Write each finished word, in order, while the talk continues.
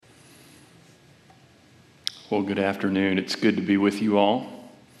Well, good afternoon. It's good to be with you all.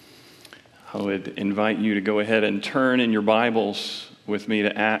 I would invite you to go ahead and turn in your Bibles with me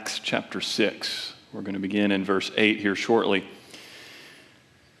to Acts chapter 6. We're going to begin in verse 8 here shortly.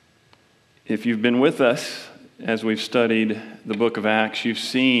 If you've been with us as we've studied the book of Acts, you've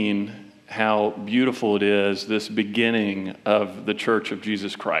seen how beautiful it is, this beginning of the Church of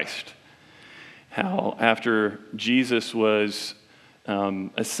Jesus Christ. How after Jesus was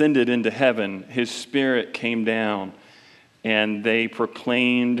ascended into heaven, his Spirit came down, and they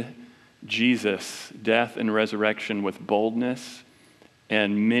proclaimed Jesus' death and resurrection with boldness,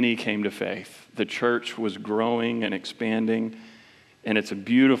 and many came to faith. The church was growing and expanding, and it's a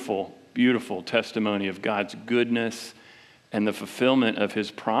beautiful, beautiful testimony of God's goodness and the fulfillment of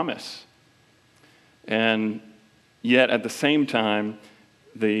his promise. And yet, at the same time,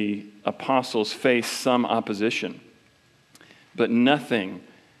 the apostles faced some opposition. But nothing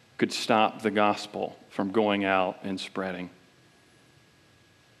could stop the gospel from going out and spreading.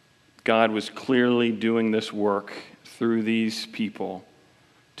 God was clearly doing this work through these people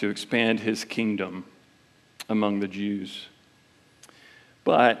to expand his kingdom among the Jews.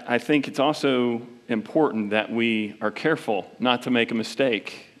 But I think it's also important that we are careful not to make a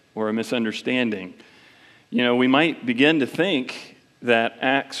mistake or a misunderstanding. You know, we might begin to think that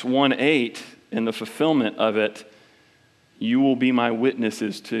Acts 1:8 and the fulfillment of it, you will be my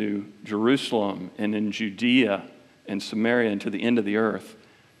witnesses to Jerusalem and in Judea and Samaria and to the end of the earth,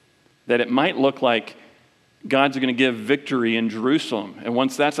 that it might look like God's going to give victory in Jerusalem. And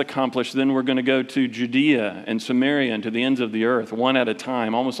once that's accomplished, then we're going to go to Judea and Samaria and to the ends of the earth, one at a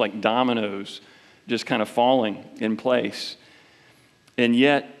time, almost like dominoes just kind of falling in place. And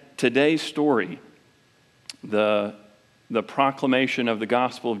yet, today's story, the proclamation of the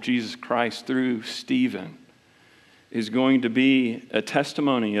gospel of Jesus Christ through Stephen, is going to be a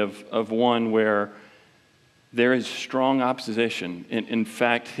testimony of one where there is strong opposition. In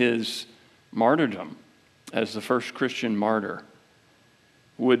fact, his martyrdom as the first Christian martyr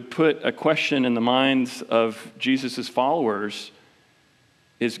would put a question in the minds of Jesus' followers: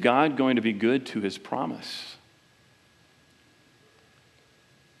 is God going to be good to his promise?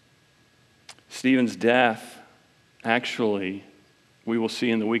 Stephen's death, actually, we will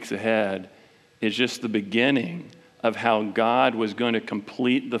see in the weeks ahead, is just the beginning of how God was going to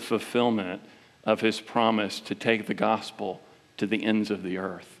complete the fulfillment of his promise to take the gospel to the ends of the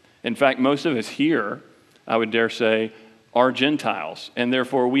earth. In fact, most of us here, I would dare say, are Gentiles, and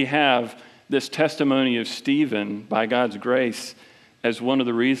therefore we have this testimony of Stephen by God's grace as one of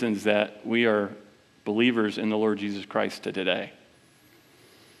the reasons that we are believers in the Lord Jesus Christ to today.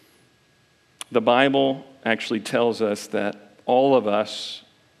 The Bible actually tells us that all of us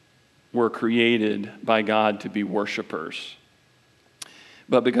were created by God to be worshipers.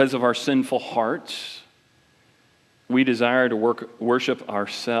 But because of our sinful hearts, we desire to worship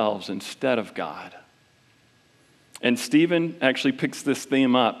ourselves instead of God. And Stephen actually picks this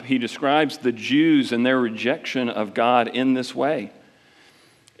theme up. He describes the Jews and their rejection of God in this way.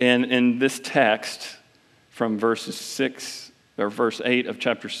 And in this text, from verse 8 of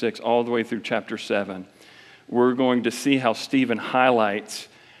chapter 6 all the way through chapter 7, we're going to see how Stephen highlights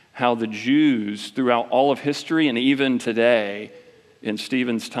how the Jews throughout all of history and even today in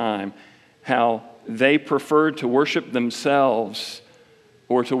Stephen's time, how they preferred to worship themselves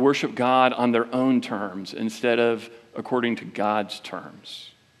or to worship God on their own terms instead of according to God's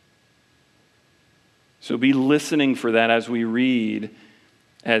terms. So be listening for that as we read,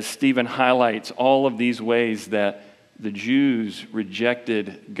 as Stephen highlights all of these ways that the Jews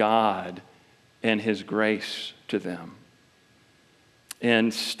rejected God and his grace to them.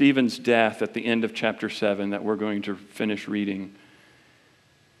 And Stephen's death at the end of chapter 7 that we're going to finish reading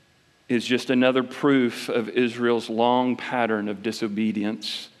is just another proof of Israel's long pattern of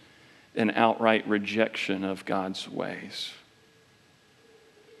disobedience and outright rejection of God's ways.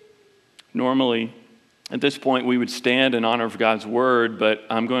 Normally, at this point, we would stand in honor of God's word, but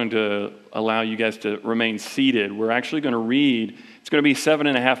I'm going to allow you guys to remain seated. We're actually going to read, it's going to be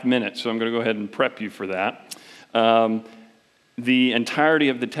 7.5 minutes, so I'm going to go ahead and prep you for that. The entirety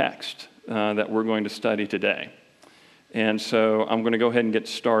of the text that we're going to study today. And so I'm going to go ahead and get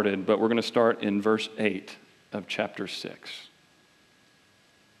started, but we're going to start in verse 8 of chapter 6.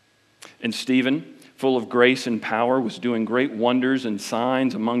 And Stephen, full of grace and power, was doing great wonders and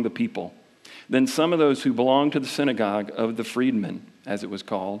signs among the people. Then some of those who belonged to the synagogue of the freedmen, as it was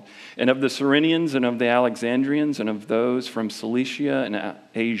called, and of the Cyrenians and of the Alexandrians and of those from Cilicia and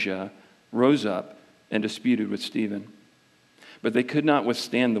Asia, rose up and disputed with Stephen. But they could not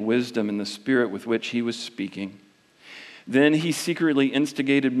withstand the wisdom and the spirit with which he was speaking. Then he secretly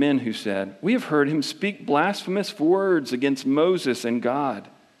instigated men who said, "We have heard him speak blasphemous words against Moses and God."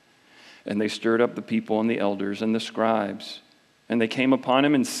 And they stirred up the people and the elders and the scribes. And they came upon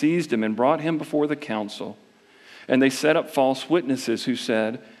him and seized him and brought him before the council. And they set up false witnesses who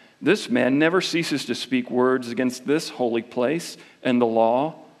said, "This man never ceases to speak words against this holy place and the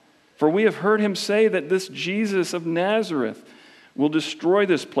law. For we have heard him say that this Jesus of Nazareth will destroy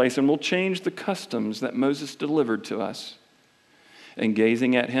this place and will change the customs that Moses delivered to us." And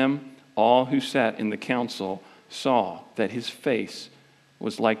gazing at him, all who sat in the council saw that his face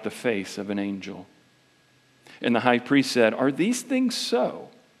was like the face of an angel. And the high priest said, "Are these things so?"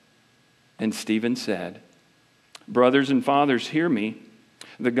 And Stephen said, "Brothers and fathers, hear me.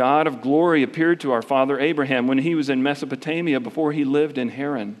 The God of glory appeared to our father Abraham when he was in Mesopotamia before he lived in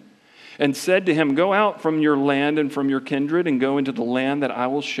Haran, and said to him, 'Go out from your land and from your kindred and go into the land that I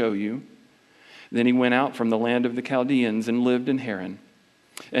will show you.' Then he went out from the land of the Chaldeans and lived in Haran.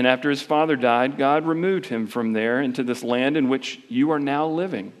 And after his father died, God removed him from there into this land in which you are now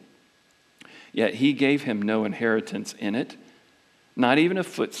living. Yet he gave him no inheritance in it, not even a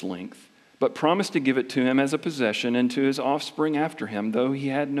foot's length, but promised to give it to him as a possession and to his offspring after him, though he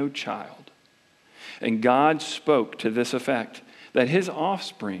had no child. And God spoke to this effect, that his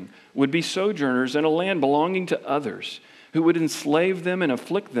offspring would be sojourners in a land belonging to others, who would enslave them and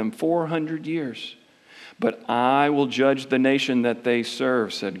afflict them 400 years. But I will judge the nation that they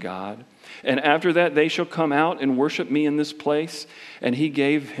serve, said God. And after that they shall come out and worship me in this place. And he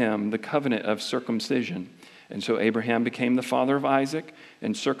gave him the covenant of circumcision. And so Abraham became the father of Isaac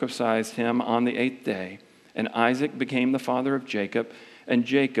and circumcised him on the 8th day. And Isaac became the father of Jacob, and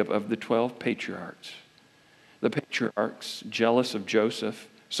Jacob of the 12 patriarchs. The patriarchs, jealous of Joseph,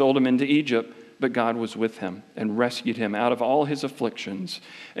 sold him into Egypt, but God was with him and rescued him out of all his afflictions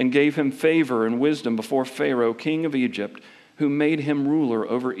and gave him favor and wisdom before Pharaoh, king of Egypt, who made him ruler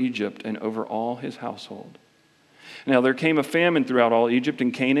over Egypt and over all his household. Now there came a famine throughout all Egypt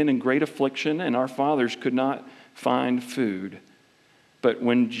and Canaan and great affliction, and our fathers could not find food. But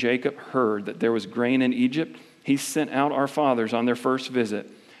when Jacob heard that there was grain in Egypt, he sent out our fathers on their first visit.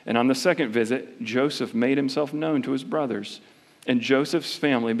 And on the second visit, Joseph made himself known to his brothers. And Joseph's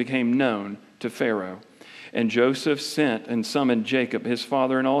family became known to Pharaoh. And Joseph sent and summoned Jacob, his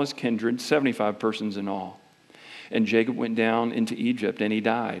father, and all his kindred, 75 persons in all. And Jacob went down into Egypt, and he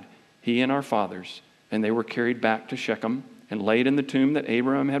died, he and our fathers. And they were carried back to Shechem and laid in the tomb that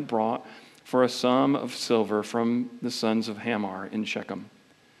Abraham had brought for a sum of silver from the sons of Hamor in Shechem.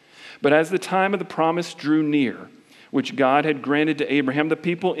 But as the time of the promise drew near, which God had granted to Abraham, the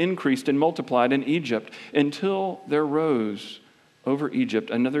people increased and multiplied in Egypt until there rose over Egypt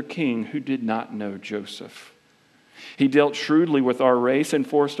another king who did not know Joseph. He dealt shrewdly with our race and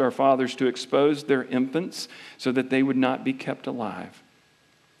forced our fathers to expose their infants so that they would not be kept alive.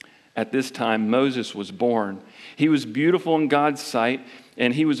 At this time, Moses was born. He was beautiful in God's sight,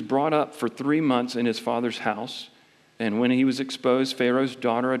 and he was brought up for 3 months in his father's house. And when he was exposed, Pharaoh's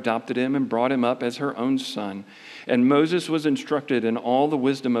daughter adopted him and brought him up as her own son. And Moses was instructed in all the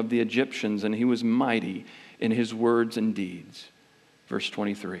wisdom of the Egyptians, and he was mighty in his words and deeds. Verse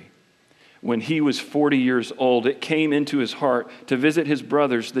 23. When he was 40 years old, it came into his heart to visit his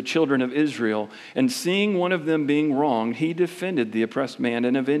brothers, the children of Israel. And seeing one of them being wronged, he defended the oppressed man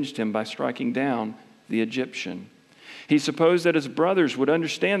and avenged him by striking down the Egyptian. He supposed that his brothers would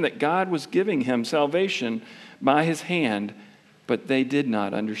understand that God was giving him salvation by his hand, but they did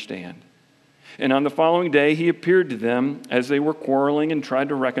not understand. And on the following day, he appeared to them as they were quarreling and tried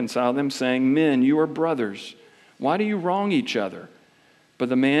to reconcile them, saying, "Men, you are brothers. Why do you wrong each other?" But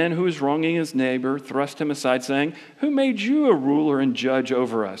the man who was wronging his neighbor thrust him aside, saying, "Who made you a ruler and judge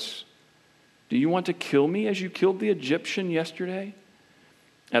over us? Do you want to kill me as you killed the Egyptian yesterday?"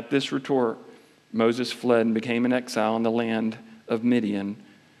 At this retort, Moses fled and became an exile in the land of Midian,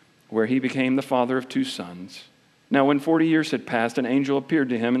 where he became the father of 2 sons. Now when 40 years had passed, an angel appeared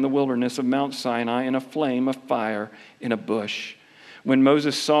to him in the wilderness of Mount Sinai in a flame of fire in a bush. When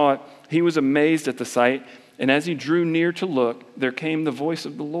Moses saw it, he was amazed at the sight, and as he drew near to look, there came the voice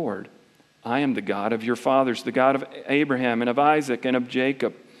of the Lord. "I am the God of your fathers, the God of Abraham and of Isaac and of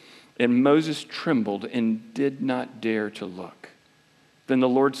Jacob." And Moses trembled and did not dare to look. Then the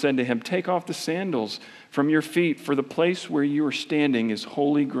Lord said to him, "Take off the sandals from your feet, for the place where you are standing is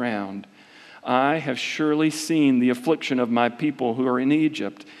holy ground. I have surely seen the affliction of my people who are in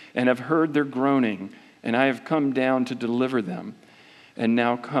Egypt, and have heard their groaning, and I have come down to deliver them. And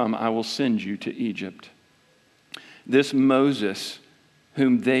now come, I will send you to Egypt." This Moses,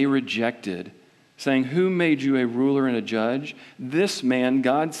 whom they rejected, saying, "Who made you a ruler and a judge?" This man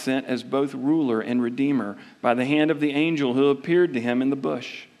God sent as both ruler and redeemer by the hand of the angel who appeared to him in the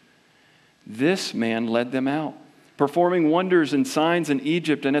bush. This man led them out, performing wonders and signs in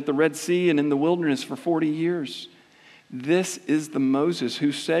Egypt and at the Red Sea and in the wilderness for 40 years. This is the Moses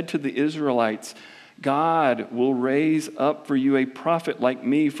who said to the Israelites, "God will raise up for you a prophet like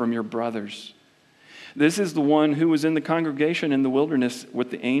me from your brothers." This is the one who was in the congregation in the wilderness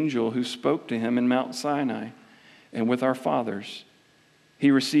with the angel who spoke to him in Mount Sinai and with our fathers.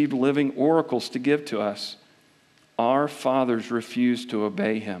 He received living oracles to give to us. Our fathers refused to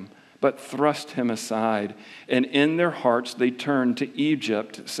obey him, but thrust him aside, and in their hearts they turned to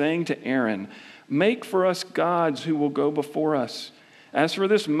Egypt, saying to Aaron, "Make for us gods who will go before us. As for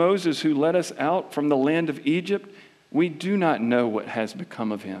this Moses who led us out from the land of Egypt, we do not know what has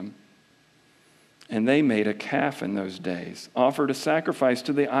become of him." And they made a calf in those days, offered a sacrifice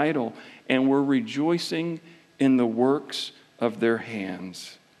to the idol, and were rejoicing in the works of their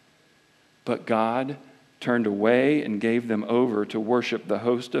hands. But God turned away and gave them over to worship the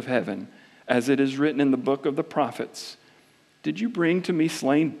host of heaven, as it is written in the book of the prophets, "Did you bring to me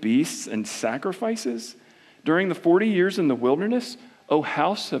slain beasts and sacrifices during the 40 years in the wilderness, O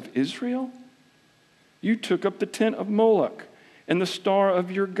house of Israel? You took up the tent of Moloch and the star of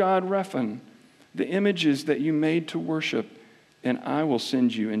your god Rephan, the images that you made to worship, and I will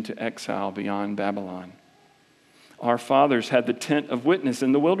send you into exile beyond Babylon." Our fathers had the tent of witness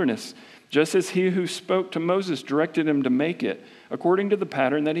in the wilderness, just as he who spoke to Moses directed him to make it, according to the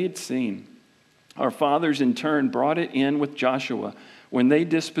pattern that he had seen. Our fathers in turn brought it in with Joshua when they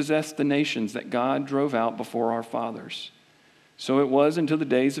dispossessed the nations that God drove out before our fathers. So it was until the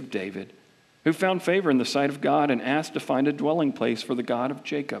days of David, who found favor in the sight of God and asked to find a dwelling place for the God of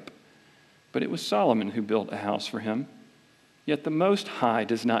Jacob. But it was Solomon who built a house for him. Yet the Most High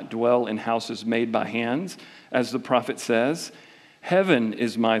does not dwell in houses made by hands, as the prophet says, "Heaven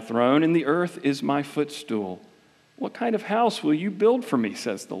is my throne and the earth is my footstool. What kind of house will you build for me,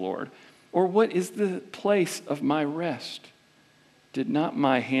 says the Lord? Or what is the place of my rest? Did not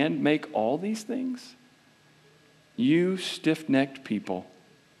my hand make all these things? You stiff-necked people,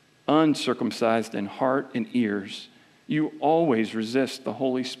 uncircumcised in heart and ears, you always resist the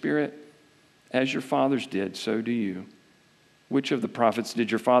Holy Spirit. As your fathers did, so do you. Which of the prophets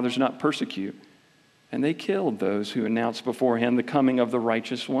did your fathers not persecute? And they killed those who announced beforehand the coming of the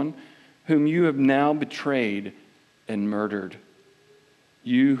righteous one, whom you have now betrayed and murdered.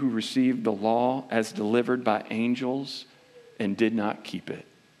 You who received the law as delivered by angels and did not keep it."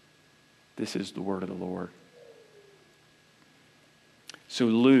 This is the word of the Lord. So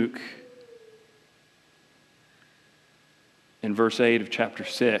Luke, in verse 8 of chapter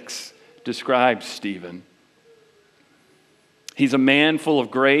 6, describes Stephen. He's a man full of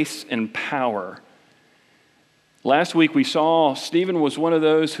grace and power. Last week we saw Stephen was one of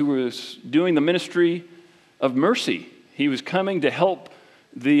those who was doing the ministry of mercy. He was coming to help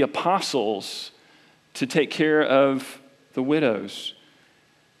the apostles to take care of the widows.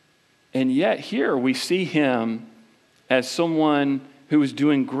 And yet here we see him as someone who was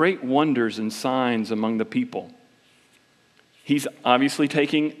doing great wonders and signs among the people. He's obviously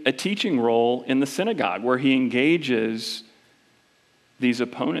taking a teaching role in the synagogue where he engages these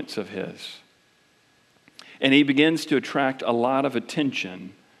opponents of his. And he begins to attract a lot of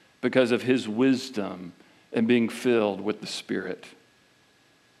attention because of his wisdom and being filled with the Spirit.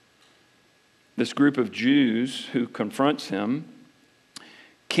 This group of Jews who confronts him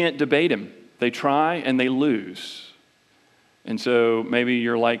can't debate him. They try and they lose. And so maybe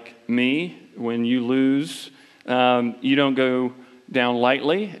you're like me. When you lose, you don't go down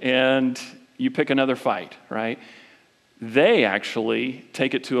lightly and you pick another fight, right? They actually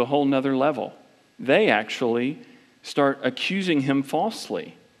take it to a whole nother level. They actually start accusing him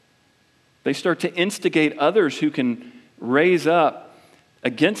falsely. They start to instigate others who can raise up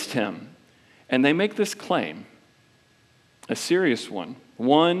against him. And they make this claim, a serious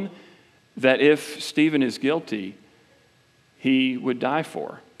one that if Stephen is guilty, he would die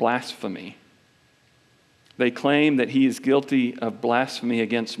for, blasphemy. They claim that he is guilty of blasphemy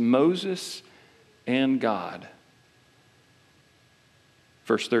against Moses and God.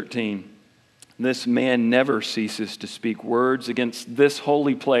 Verse 13, "This man never ceases to speak words against this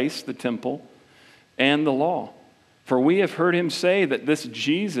holy place, the temple, and the law. For we have heard him say that this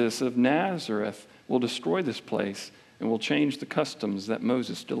Jesus of Nazareth will destroy this place and will change the customs that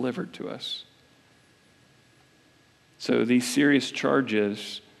Moses delivered to us." So these serious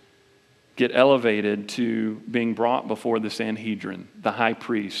charges get elevated to being brought before the Sanhedrin, the high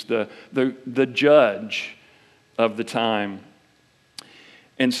priest, the judge of the time.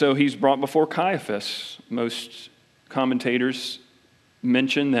 And so he's brought before Caiaphas. Most commentators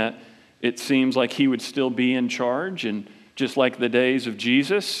mention that it seems like he would still be in charge, and just like the days of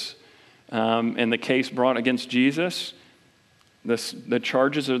Jesus and the case brought against Jesus, the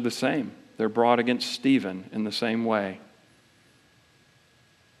charges are the same. They're brought against Stephen in the same way.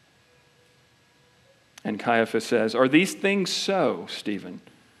 And Caiaphas says, "Are these things so, Stephen?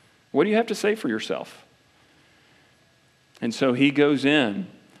 What do you have to say for yourself?" And so he goes in,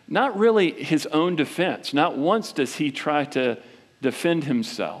 not really his own defense. Not once does he try to defend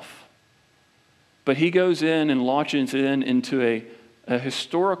himself. But he goes in and launches into a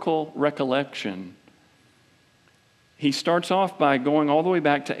historical recollection. He starts off by going all the way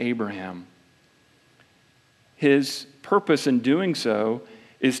back to Abraham. His purpose in doing so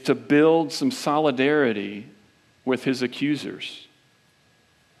is to build some solidarity with his accusers.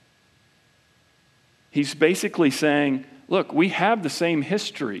 He's basically saying, look, we have the same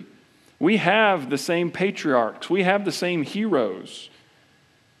history. We have the same patriarchs. We have the same heroes.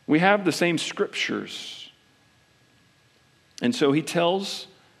 We have the same scriptures. And so he tells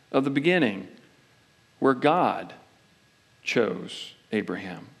of the beginning where God chose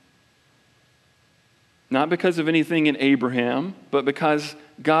Abraham. Not because of anything in Abraham, but because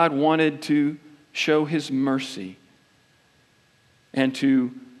God wanted to show his mercy and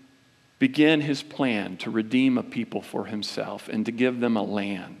to begin his plan to redeem a people for himself and to give them a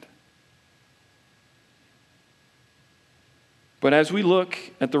land. But as we look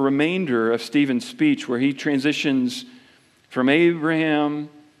at the remainder of Stephen's speech, where he transitions from Abraham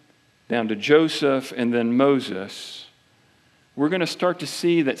down to Joseph and then Moses, we're going to start to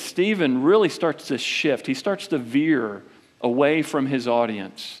see that Stephen really starts to shift. He starts to veer away from his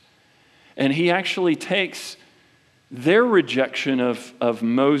audience. And he actually takes their rejection of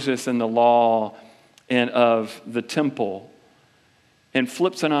Moses and the law and of the temple and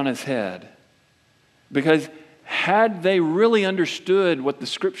flips it on his head. Because had they really understood what the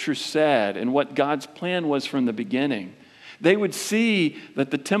scriptures said and what God's plan was from the beginning, they would see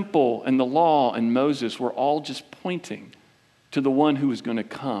that the temple and the law and Moses were all just pointing to the one who was going to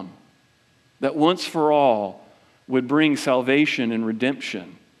come, that once for all would bring salvation and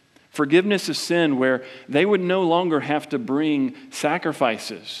redemption, forgiveness of sin, where they would no longer have to bring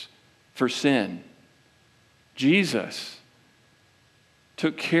sacrifices for sin. Jesus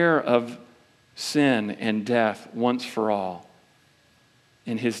took care of sin and death once for all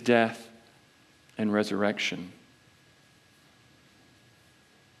in his death and resurrection.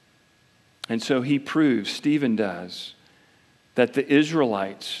 And so he proves, Stephen does, that the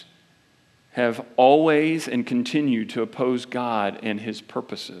Israelites have always and continue to oppose God and his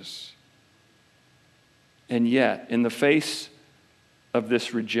purposes. And yet, in the face of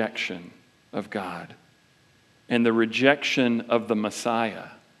this rejection of God and the rejection of the Messiah,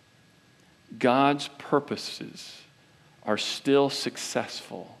 God's purposes are still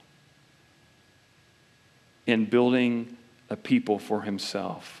successful in building a people for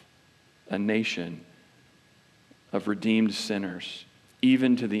himself, a nation of redeemed sinners,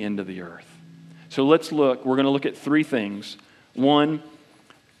 even to the end of the earth. So let's look. We're going to look at three things. One,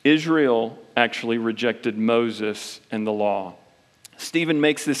 Israel actually rejected Moses and the law. Stephen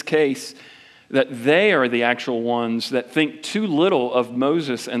makes this case that they are the actual ones that think too little of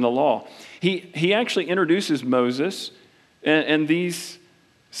Moses and the law. He actually introduces Moses, and the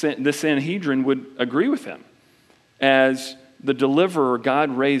Sanhedrin would agree with him as the deliverer God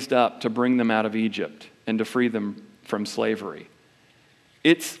raised up to bring them out of Egypt and to free them from slavery.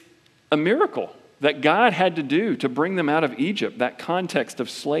 It's a miracle that God had to do to bring them out of Egypt, that context of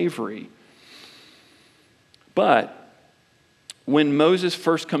slavery. But when Moses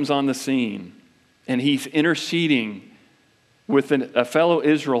first comes on the scene and he's interceding with a fellow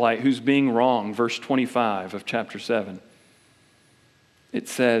Israelite who's being wronged, verse 25 of chapter 7, it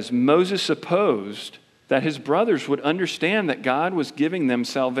says, Moses supposed that his brothers would understand that God was giving them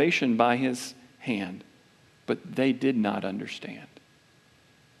salvation by his hand, but they did not understand.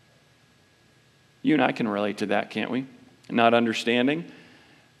 You and I can relate to that, can't we? Not understanding.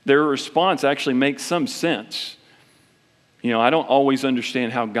 Their response actually makes some sense. You know, I don't always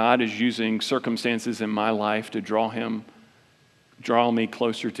understand how God is using circumstances in my life to draw me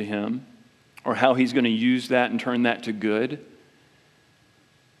closer to him, or how he's going to use that and turn that to good.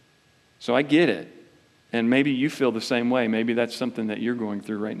 So I get it. And maybe you feel the same way. Maybe that's something that you're going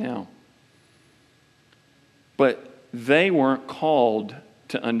through right now. But they weren't called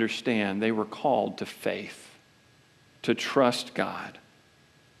to understand. They were called to faith, to trust God.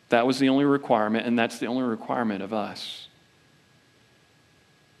 That was the only requirement, and that's the only requirement of us.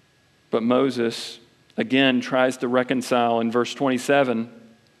 But Moses, again, tries to reconcile in verse 27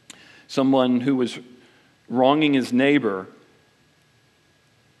 someone who was wronging his neighbor,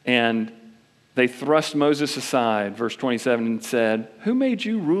 and they thrust Moses aside, verse 27, and said, "Who made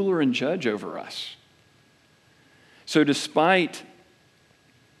you ruler and judge over us?" So despite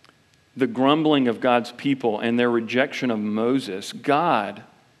the grumbling of God's people and their rejection of Moses, God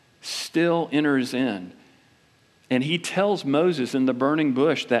still enters in. And he tells Moses in the burning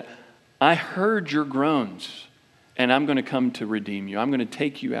bush that, "I heard your groans, and I'm going to come to redeem you. I'm going to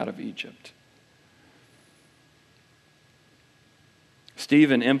take you out of Egypt."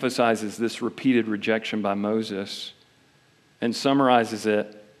 Stephen emphasizes this repeated rejection by Moses and summarizes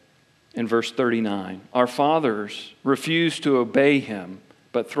it in verse 39. Our fathers refused to obey him,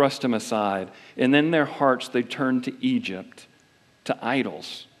 but thrust him aside. And in their hearts they turned to Egypt, to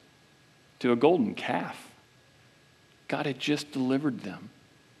idols, to a golden calf. God had just delivered them.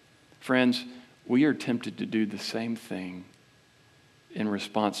 Friends, we are tempted to do the same thing in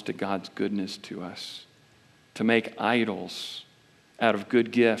response to God's goodness to us, to make idols out of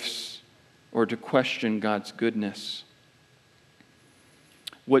good gifts or to question God's goodness.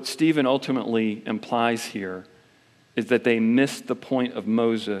 What Stephen ultimately implies here is that they missed the point of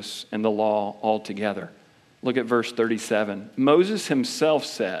Moses and the law altogether. Look at verse 37. Moses himself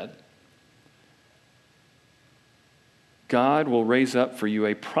said, "God will raise up for you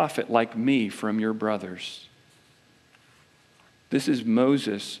a prophet like me from your brothers." This is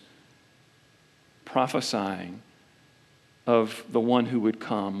Moses prophesying of the one who would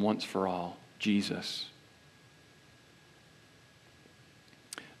come once for all, Jesus.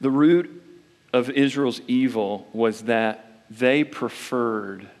 The root of Israel's evil was that they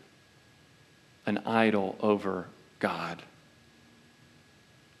preferred an idol over God.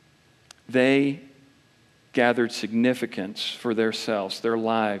 They gathered significance for themselves, their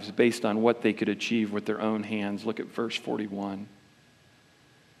lives, based on what they could achieve with their own hands. Look at verse 41.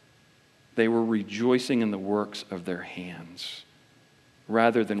 They were rejoicing in the works of their hands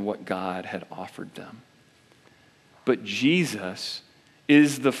rather than what God had offered them. But Jesus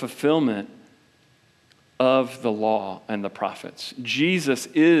is the fulfillment of the law and the prophets. Jesus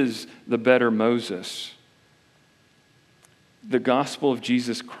is the better Moses. The gospel of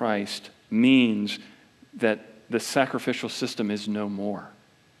Jesus Christ means that the sacrificial system is no more,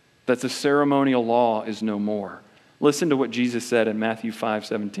 that the ceremonial law is no more. Listen to what Jesus said in Matthew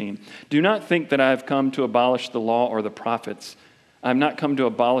 5:17. "Do not think that I have come to abolish the law or the prophets. I have not come to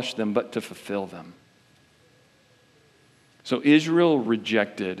abolish them, but to fulfill them." So Israel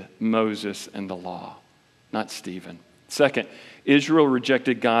rejected Moses and the law, not Stephen. Second, Israel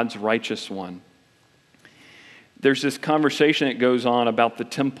rejected God's righteous one. There's this conversation that goes on about the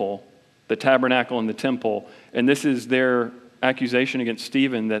temple, the tabernacle and the temple, and this is their accusation against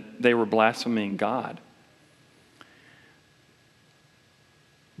Stephen that they were blaspheming God.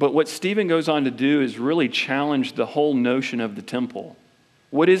 But what Stephen goes on to do is really challenge the whole notion of the temple.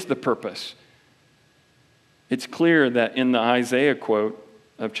 What is the purpose? It's clear that in the Isaiah quote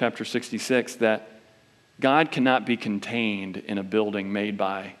of chapter 66 that God cannot be contained in a building made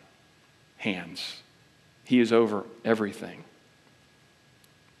by hands. He is over everything.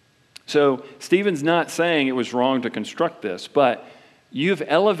 So Stephen's not saying it was wrong to construct this, but you've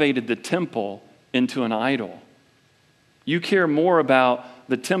elevated the temple into an idol. You care more about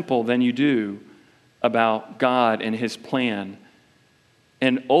the temple than you do about God and his plan,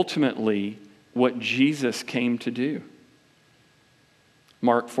 and ultimately what Jesus came to do.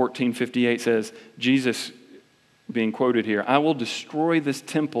 Mark 14:58 says, Jesus being quoted here, "I will destroy this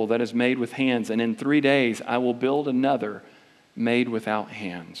temple that is made with hands, and in 3 days I will build another made without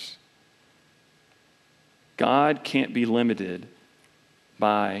hands." God can't be limited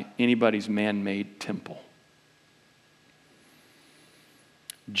by anybody's man-made temple.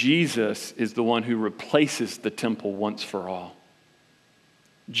 Jesus is the one who replaces the temple once for all.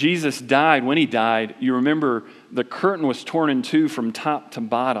 Jesus died. When he died, you remember the curtain was torn in two from top to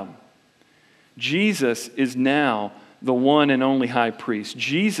bottom. Jesus is now the one and only high priest.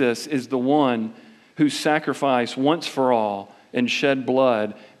 Jesus is the one whose sacrifice once for all and shed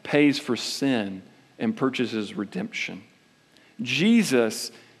blood pays for sin and purchases redemption.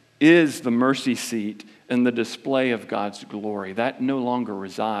 Jesus is the mercy seat and the display of God's glory. That no longer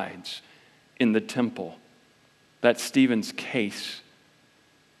resides in the temple. That's Stephen's case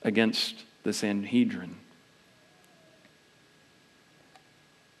against the Sanhedrin.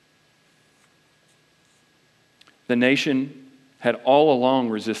 The nation had all along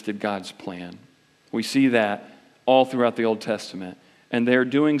resisted God's plan. We see that all throughout the Old Testament. And they're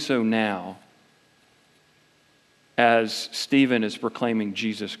doing so now as Stephen is proclaiming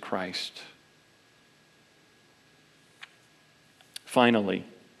Jesus Christ. Finally,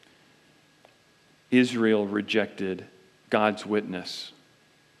 Israel rejected God's witness.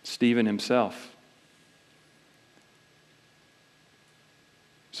 Stephen himself.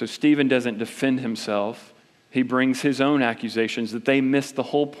 So Stephen doesn't defend himself. He brings his own accusations that they missed the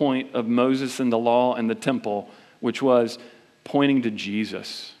whole point of Moses and the law and the temple, which was pointing to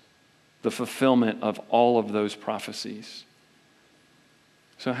Jesus, the fulfillment of all of those prophecies.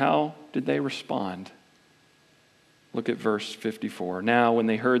 So how did they respond? Look at verse 54. Now, when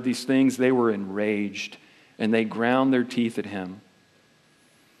they heard these things, they were enraged, and they ground their teeth at him.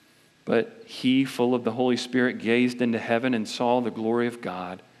 But he, full of the Holy Spirit, gazed into heaven and saw the glory of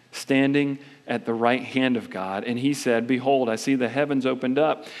God, standing at the right hand of God. And he said, Behold, I see the heavens opened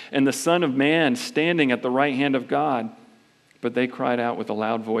up, and the Son of Man standing at the right hand of God. But they cried out with a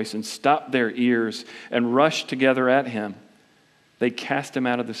loud voice and stopped their ears and rushed together at him. They cast him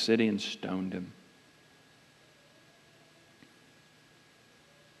out of the city and stoned him.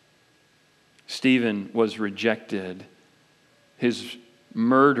 Stephen was rejected. His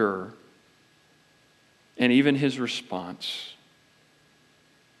murder and even his response,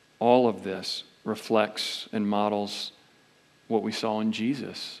 all of this reflects and models what we saw in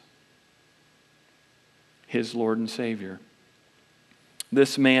Jesus, his Lord and Savior.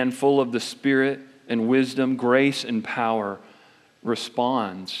 This man, full of the Spirit and wisdom, grace and power,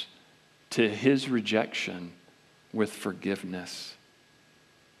 responds to his rejection with forgiveness.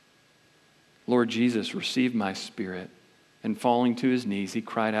 Lord Jesus, receive my spirit. And falling to his knees, he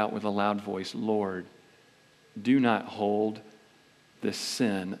cried out with a loud voice, Lord, do not hold this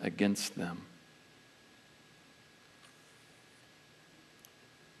sin against them.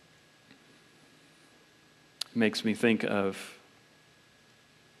 It makes me think of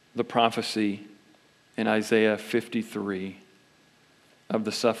the prophecy in Isaiah 53 of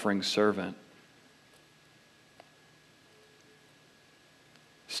the suffering servant.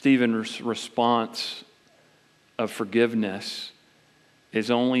 Stephen's response of forgiveness is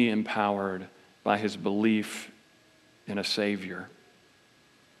only empowered by his belief in a Savior.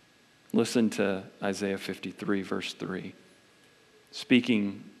 Listen to Isaiah 53, verse 3.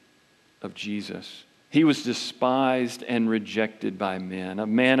 Speaking of Jesus, he was despised and rejected by men, a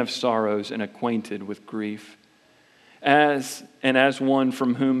man of sorrows and acquainted with grief. As one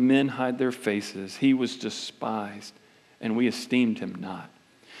from whom men hide their faces, he was despised, and we esteemed him not.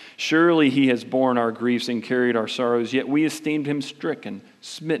 Surely he has borne our griefs and carried our sorrows, yet we esteemed him stricken,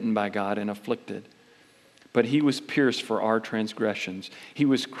 smitten by God, and afflicted. But he was pierced for our transgressions. He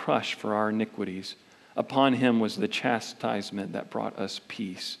was crushed for our iniquities. Upon him was the chastisement that brought us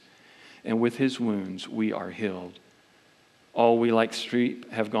peace. And with his wounds we are healed. All we like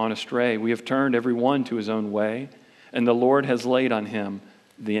sheep have gone astray. We have turned every one to his own way, and the Lord has laid on him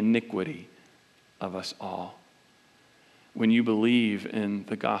the iniquity of us all. When you believe in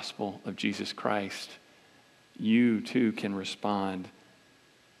the gospel of Jesus Christ, you too can respond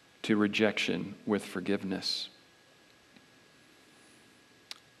to rejection with forgiveness.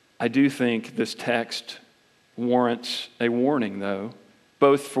 I do think this text warrants a warning, though,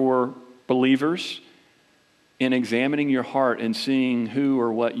 both for believers in examining your heart and seeing who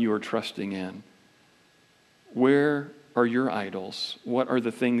or what you are trusting in. Where are your idols? What are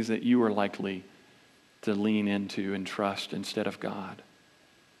the things that you are likely to lean into and trust instead of God?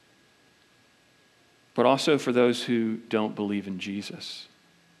 But also for those who don't believe in Jesus.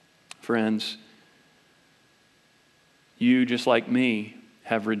 Friends, you, just like me,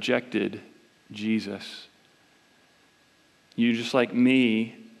 have rejected Jesus. You, just like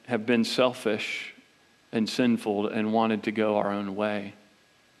me, have been selfish and sinful and wanted to go our own way.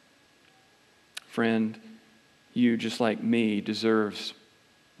 Friend, you, just like me, deserves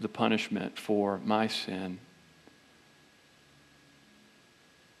the punishment for my sin.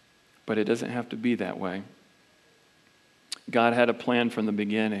 But it doesn't have to be that way. God had a plan from the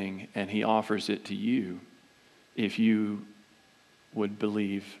beginning, and he offers it to you if you would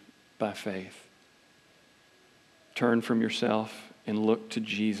believe by faith. Turn from yourself and look to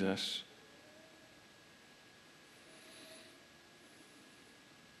Jesus.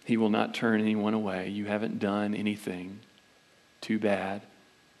 He will not turn anyone away. You haven't done anything too bad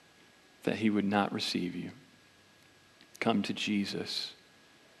that he would not receive you. Come to Jesus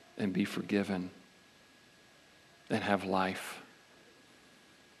and be forgiven and have life.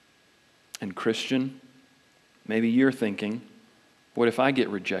 And Christian, maybe you're thinking, what if I get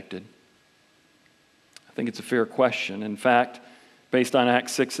rejected? I think it's a fair question. In fact, based on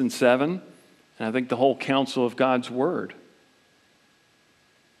Acts 6 and 7, and I think the whole counsel of God's Word,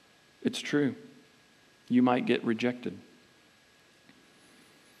 it's true. You might get rejected.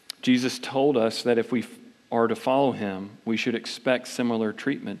 Jesus told us that if we are to follow him, we should expect similar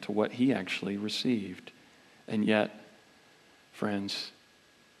treatment to what he actually received. And yet, friends,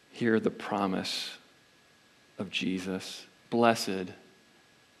 hear the promise of Jesus. Blessed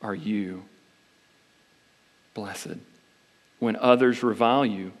are you. Blessed. When others revile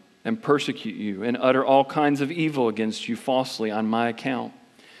you and persecute you and utter all kinds of evil against you falsely on my account,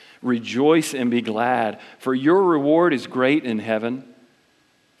 rejoice and be glad, for your reward is great in heaven.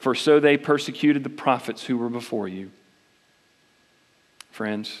 For so they persecuted the prophets who were before you.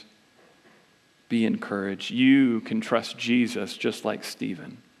 Friends, be encouraged. You can trust Jesus just like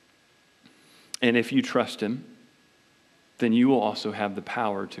Stephen. And if you trust him, then you will also have the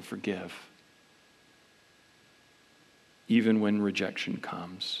power to forgive, even when rejection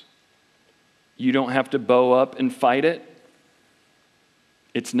comes. You don't have to bow up and fight it.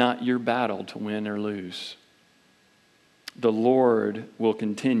 It's not your battle to win or lose. The Lord will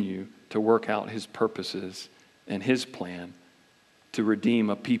continue to work out his purposes and his plan to redeem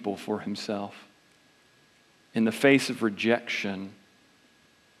a people for himself. In the face of rejection,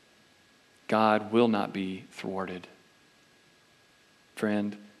 God will not be thwarted.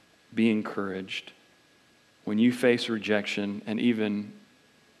 Friend, be encouraged. When you face rejection and even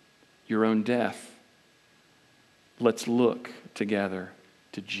your own death, let's look together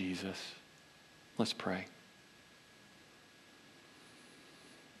to Jesus. Let's pray.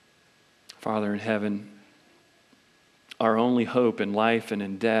 Father in heaven, our only hope in life and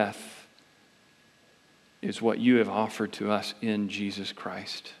in death is what you have offered to us in Jesus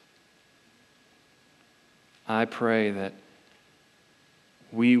Christ. I pray that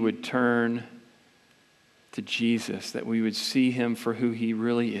we would turn to Jesus, that we would see him for who he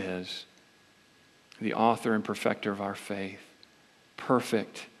really is, the author and perfecter of our faith,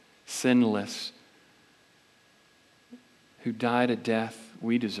 perfect, sinless, who died a death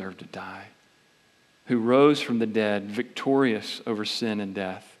we deserve to die, who rose from the dead, victorious over sin and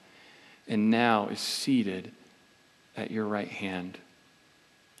death, and now is seated at your right hand,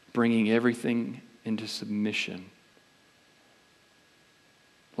 bringing everything into submission.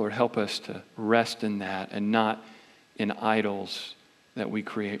 Lord, help us to rest in that and not in idols that we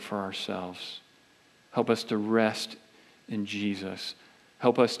create for ourselves. Help us to rest in Jesus.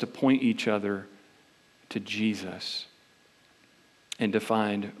 Help us to point each other to Jesus and to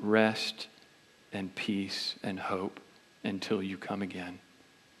find rest and peace and hope until you come again.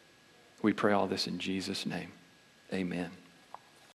 We pray all this in Jesus' name. Amen.